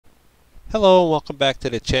Hello and welcome back to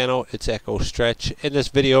the channel. It's Echo Stretch. In this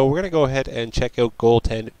video we're going to go ahead and check out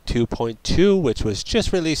GoldHen 2.2, which was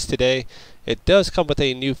just released today. It does come with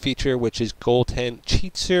a new feature, which is GoldHen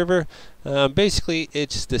Cheat Server. Basically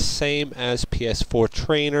it's the same as PS4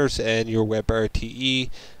 trainers and your WebRTE.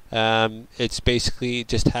 It's basically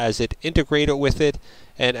just has it integrated with it,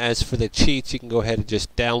 and as for the cheats, you can go ahead and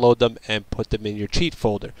just download them and put them in your cheat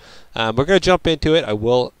folder. We're going to jump into it. I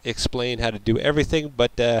will explain how to do everything,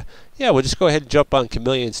 but yeah, we'll just go ahead and jump on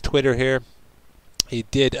Chameleon's Twitter here. He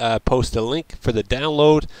did post a link for the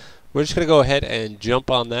download. We're just going to go ahead and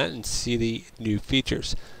jump on that and see the new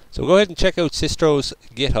features. So go ahead and check out Distro's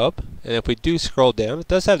GitHub, and if we do scroll down, it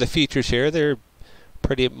does have the features here. They're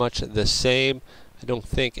pretty much the same. I don't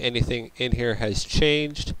think anything in here has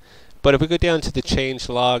changed, but if we go down to the change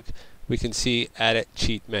log, we can see edit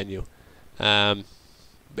cheat menu.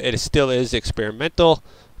 It still is experimental,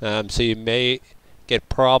 so you may get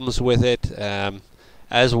problems with it.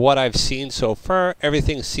 As what I've seen so far,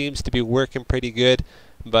 everything seems to be working pretty good,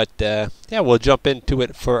 but yeah, we'll jump into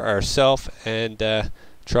it for ourselves and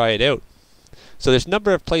try it out. So there's a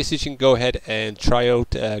number of places you can go ahead and try out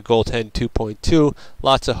GoldHen 2.2.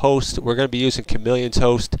 Lots of hosts. We're going to be using Chameleon's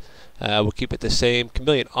host. We'll keep it the same.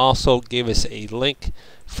 Chameleon also gave us a link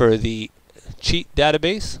for the cheat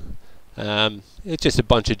database. It's just a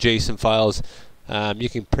bunch of JSON files. You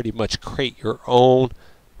can pretty much create your own.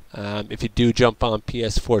 If you do jump on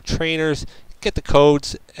PS4 trainers, get the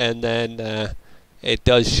codes, and then it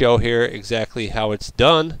does show here exactly how it's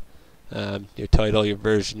done. Your title, your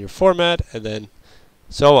version, your format, and then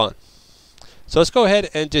so on. So let's go ahead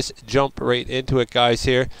and just jump right into it, guys.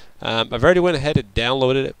 Here I've already went ahead and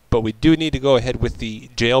downloaded it, but we do need to go ahead with the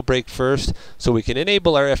jailbreak first so we can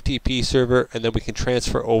enable our FTP server, and then we can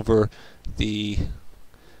transfer over the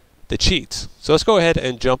cheats. So let's go ahead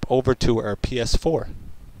and jump over to our PS4.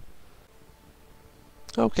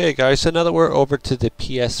 Okay guys, so now that we're over to the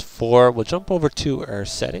PS4, we'll jump over to our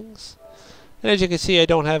settings. And as you can see, I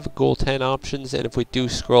don't have GoldHen options, and if we do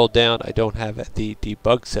scroll down, I don't have the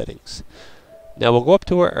debug settings. Now we'll go up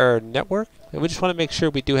to our network, and we just want to make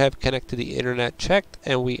sure we do have connect to the internet checked,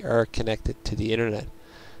 and we are connected to the internet.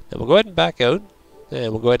 Now we'll go ahead and back out,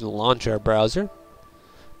 and we'll go ahead and launch our browser.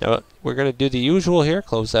 Now we're going to do the usual here,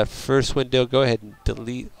 close that first window, go ahead and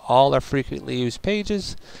delete all our frequently used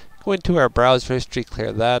pages, go into our browser history,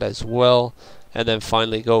 clear that as well, and then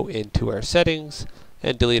finally go into our settings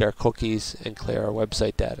and delete our cookies and clear our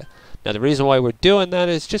website data. Now the reason why we're doing that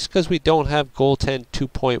is just because we don't have GoldHen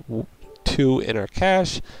 2.2 in our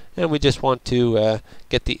cache, and we just want to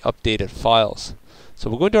get the updated files. So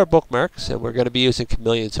we'll go into our bookmarks, and we're going to be using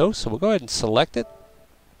Chameleon's host, so we'll go ahead and select it.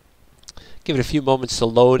 Give it a few moments to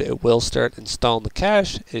load. It will start installing the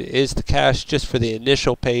cache. It is the cache just for the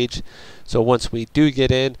initial page. So once we do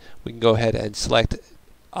get in, we can go ahead and select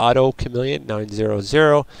Auto Chameleon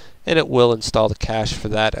 900, and it will install the cache for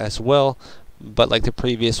that as well. But like the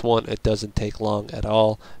previous one, it doesn't take long at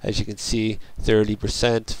all. As you can see, 30%,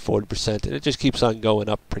 40%, and it just keeps on going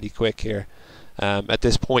up pretty quick here. At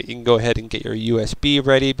this point, you can go ahead and get your USB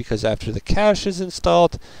ready, because after the cache is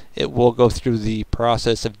installed, it will go through the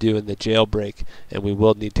process of doing the jailbreak, and we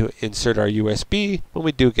will need to insert our USB when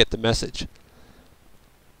we do get the message.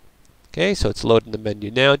 Okay, so it's loading the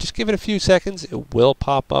menu now. Just give it a few seconds. It will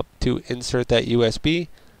pop up to insert that USB.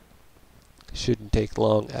 Shouldn't take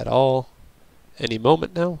long at all. Any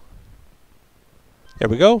moment now. There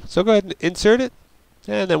we go. So go ahead and insert it,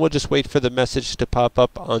 and then we'll just wait for the message to pop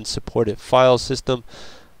up on supported file system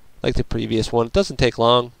like the previous one. It doesn't take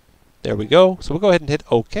long. There we go. So we'll go ahead and hit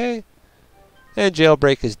OK, and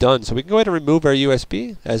jailbreak is done. So we can go ahead and remove our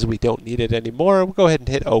USB as we don't need it anymore. We'll go ahead and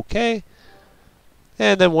hit OK.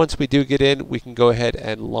 And then once we do get in, we can go ahead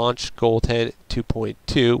and launch GoldHen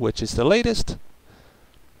 2.2, which is the latest.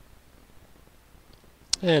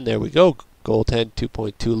 And there we go, GoldHen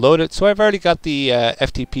 2.2 loaded. So I've already got the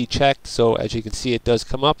FTP checked, so as you can see, it does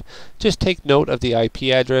come up. Just take note of the IP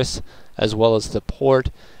address as well as the port.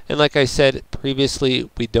 And like I said previously,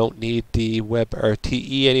 we don't need the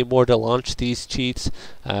WebRTE anymore to launch these cheats.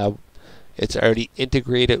 It's already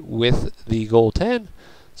integrated with the GoldHen.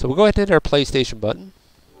 So we'll go ahead and hit our PlayStation button,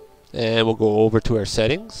 and we'll go over to our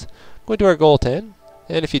settings, go into our GoldHen,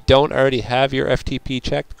 and if you don't already have your FTP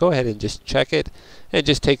checked, go ahead and just check it, and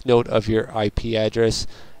just take note of your IP address.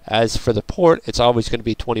 As for the port, it's always going to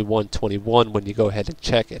be 2121 when you go ahead and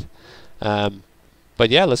check it. But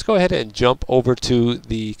yeah, let's go ahead and jump over to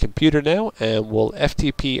the computer now, and we'll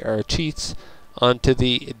FTP our cheats onto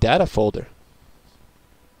the data folder.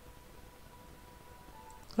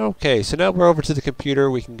 Okay, so now we're over to the computer.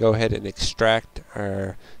 We can go ahead and extract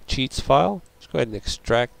our cheats file. Let's go ahead and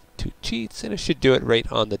extract to cheats, and it should do it right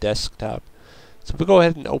on the desktop. So if we go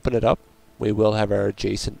ahead and open it up, we will have our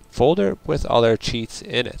JSON folder with all our cheats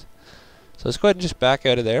in it. So let's go ahead and just back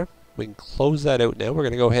out of there. We can close that out now. We're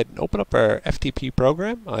going to go ahead and open up our FTP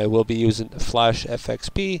program. I will be using Flash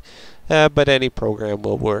FXP, but any program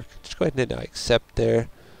will work. Just go ahead and hit accept there,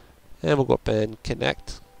 and we'll go up and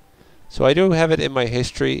connect. So I do have it in my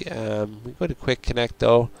history. We go to quick connect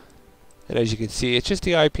though, and as you can see, it's just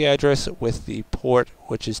the IP address with the port,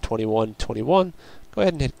 which is 2121. Go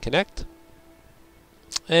ahead and hit connect.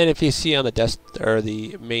 And if you see on the desk or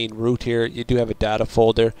the main root here, you do have a data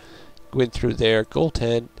folder. Go in through there,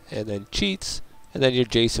 GoldHen, and then cheats, and then your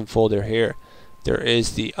JSON folder here. There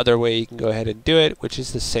is the other way you can go ahead and do it, which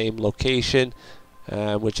is the same location,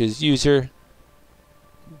 which is user,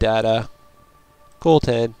 data,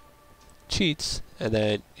 GoldHen, cheats, and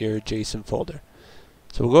then your JSON folder.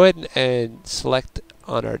 So we'll go ahead and select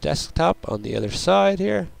on our desktop on the other side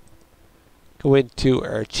here. Go into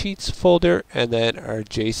our cheats folder and then our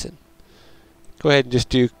JSON. Go ahead and just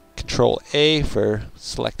do Control A for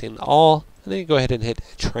selecting all, and then you go ahead and hit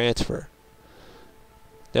transfer.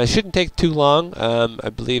 Now it shouldn't take too long. I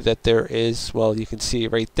believe that there is, well, you can see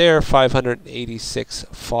right there, 586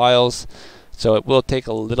 files. So it will take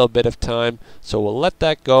a little bit of time. So we'll let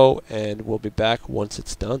that go and we'll be back once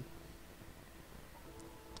it's done.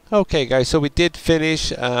 Okay guys, so we did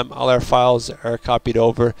finish. All our files are copied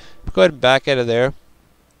over. Go ahead and back out of there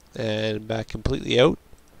and back completely out.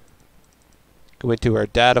 Go into our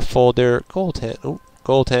data folder,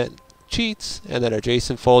 GoldHen cheats, and then our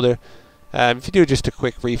JSON folder. If you do just a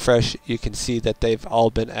quick refresh, you can see that they've all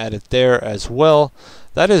been added there as well.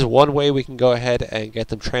 That is one way we can go ahead and get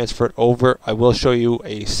them transferred over. I will show you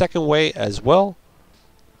a second way as well.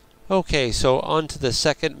 Okay, so on to the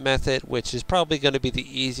second method, which is probably going to be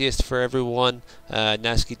the easiest for everyone.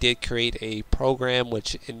 Nasky did create a program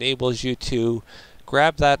which enables you to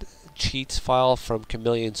grab that cheats file from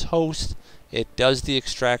Chameleon's host. It does the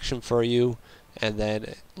extraction for you, and then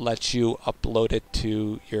it lets you upload it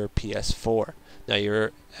to your PS4. Now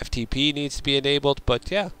your FTP needs to be enabled,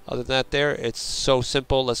 but yeah, other than that there, it's so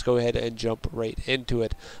simple. Let's go ahead and jump right into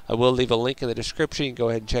it. I will leave a link in the description. You can go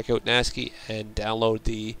ahead and check out Nasky and download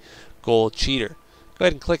the Gold Cheater. Go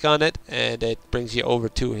ahead and click on it, and it brings you over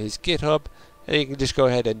to his GitHub, and you can just go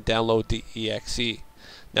ahead and download the exe.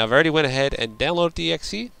 Now I've already went ahead and downloaded the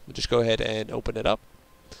exe. We'll just go ahead and open it up.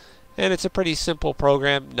 And it's a pretty simple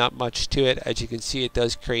program, not much to it. As you can see, it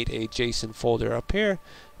does create a JSON folder up here.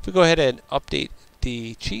 If we go ahead and update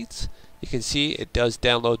the cheats, you can see it does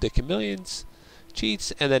download the Chameleon's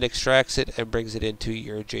cheats and then extracts it and brings it into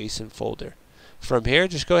your JSON folder. From here,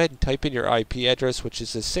 just go ahead and type in your IP address, which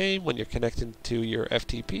is the same when you're connecting to your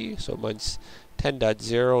FTP. So mine's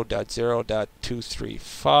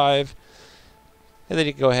 10.0.0.235. And then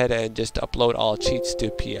you can go ahead and just upload all cheats to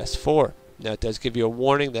PS4. Now it does give you a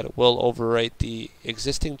warning that it will overwrite the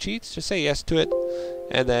existing cheats. Just say yes to it,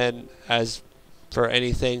 and then as for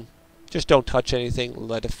anything, just don't touch anything,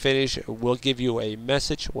 let it finish. It will give you a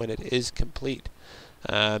message when it is complete.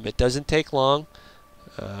 It doesn't take long.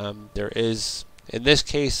 There is, in this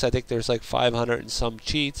case, I think there's like 500 and some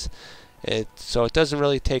cheats. So it doesn't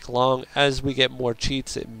really take long. As we get more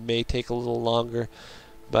cheats, it may take a little longer,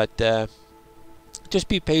 but just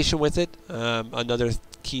be patient with it. Another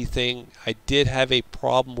key thing, I did have a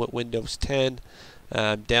problem with Windows 10.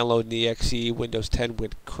 Downloading the exe, Windows 10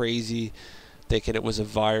 went crazy, thinking it was a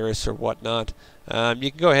virus or whatnot.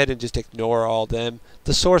 You can go ahead and just ignore all them.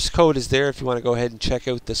 The source code is there if you want to go ahead and check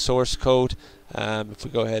out the source code. If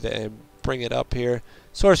we go ahead and bring it up here,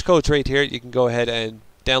 source code's right here. You can go ahead and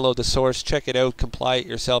download the source, check it out, comply it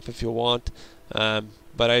yourself if you want. But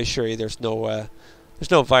I assure you, there's no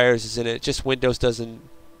viruses in it. Just Windows doesn't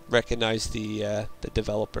recognize the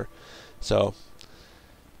developer. So,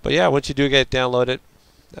 but yeah, once you do get it downloaded,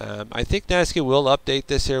 I think Nasky will update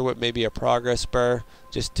this here with maybe a progress bar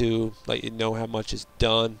just to let you know how much is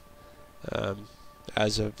done.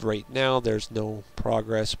 As of right now, there's no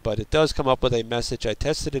progress, but it does come up with a message. I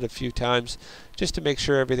tested it a few times just to make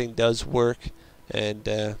sure everything does work, and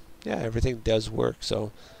yeah, everything does work.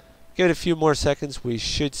 So give it a few more seconds. We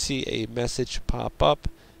should see a message pop up.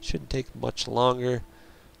 Shouldn't take much longer.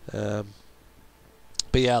 But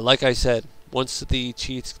yeah, like I said, once the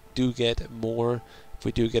cheats do get more, if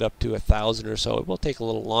we do get up to 1,000 or so, it will take a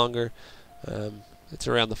little longer. It's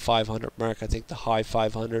around the 500 mark, I think the high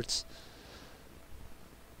 500s.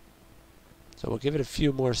 So we'll give it a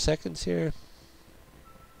few more seconds here.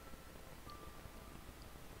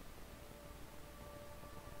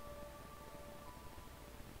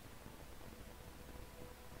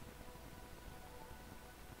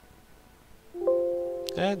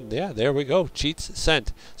 And And yeah, there we go, cheats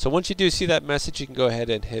sent. So once you do see that message, you can go ahead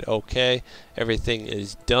and hit OK. Everything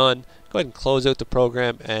is done. Go ahead and close out the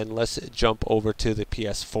program, and let's jump over to the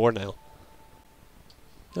PS4 now.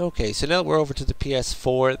 Okay, so now we're over to the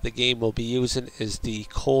PS4. The game we'll be using is the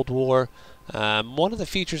Cold War. One of the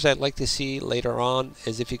features I'd like to see later on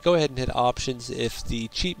is if you go ahead and hit options, if the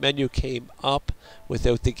cheat menu came up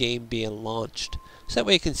without the game being launched. So that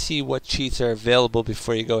way you can see what cheats are available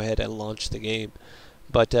before you go ahead and launch the game.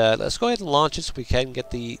 But let's go ahead and launch it so we can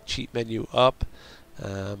get the cheat menu up.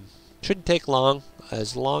 Shouldn't take long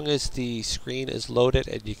as the screen is loaded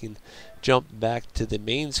and you can jump back to the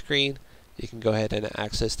main screen. You can go ahead and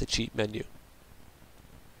access the cheat menu.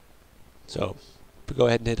 So if we go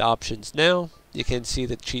ahead and hit options now, you can see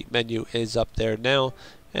the cheat menu is up there now,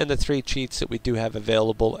 and the 3 cheats that we do have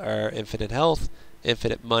available are infinite health,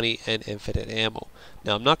 infinite money, and infinite ammo.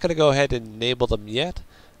 Now I'm not going to go ahead and enable them yet.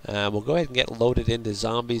 We'll go ahead and get loaded into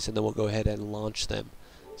zombies, and then we'll go ahead and launch them.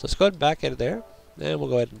 So let's go ahead and back into there, and we'll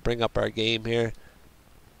go ahead and bring up our game here.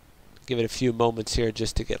 Give it a few moments here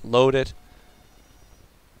just to get loaded.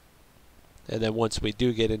 And then once we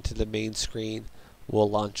do get into the main screen, we'll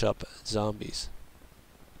launch up zombies.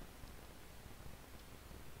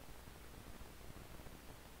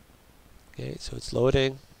 Okay, so it's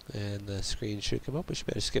loading and the screen should come up. We should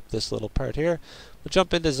better skip this little part here. We'll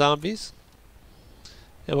jump into zombies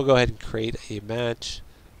and we'll go ahead and create a match.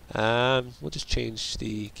 We'll just change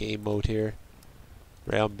the game mode here.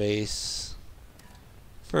 Round base,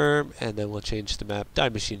 firm, and then we'll change the map. Die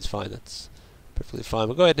machine's fine, that's perfectly fine.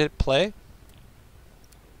 We'll go ahead and hit play.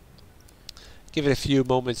 Give it a few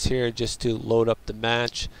moments here just to load up the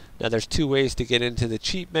match. Now there's 2 ways to get into the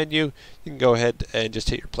cheat menu. You can go ahead and just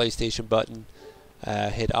hit your PlayStation button,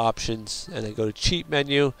 hit options, and then go to cheat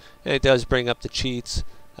menu, and it does bring up the cheats.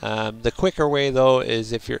 The quicker way though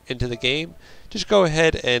is if you're into the game, just go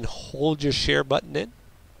ahead and hold your share button in,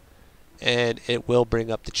 and it will bring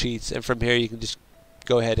up the cheats. And from here you can just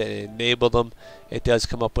go ahead and enable them. It does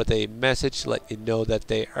come up with a message to let you know that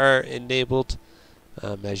they are enabled.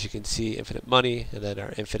 As you can see, infinite money, and then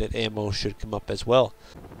our infinite ammo should come up as well.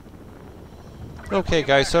 Okay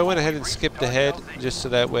guys, so I went ahead and skipped ahead just so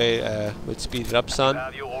that way we'd speed it up some.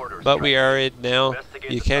 But we are in now.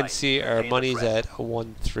 You can see our money's at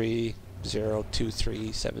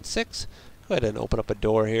 1302376. Go ahead and open up a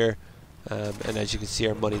door here, and as you can see,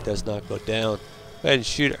 our money does not go down. Go ahead and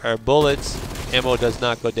shoot our bullets. Ammo does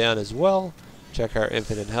not go down as well. Check our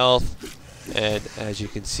infinite health, and as you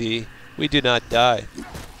can see, we do not die.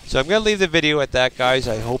 So I'm going to leave the video at that, guys.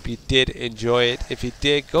 I hope you did enjoy it. If you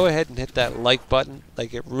did, go ahead and hit that like button.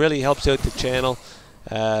 Like, it really helps out the channel.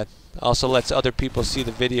 Also lets other people see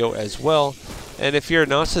the video as well. And if you're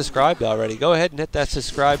not subscribed already, go ahead and hit that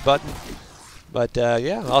subscribe button. But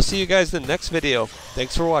yeah, I'll see you guys in the next video.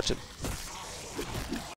 Thanks for watching.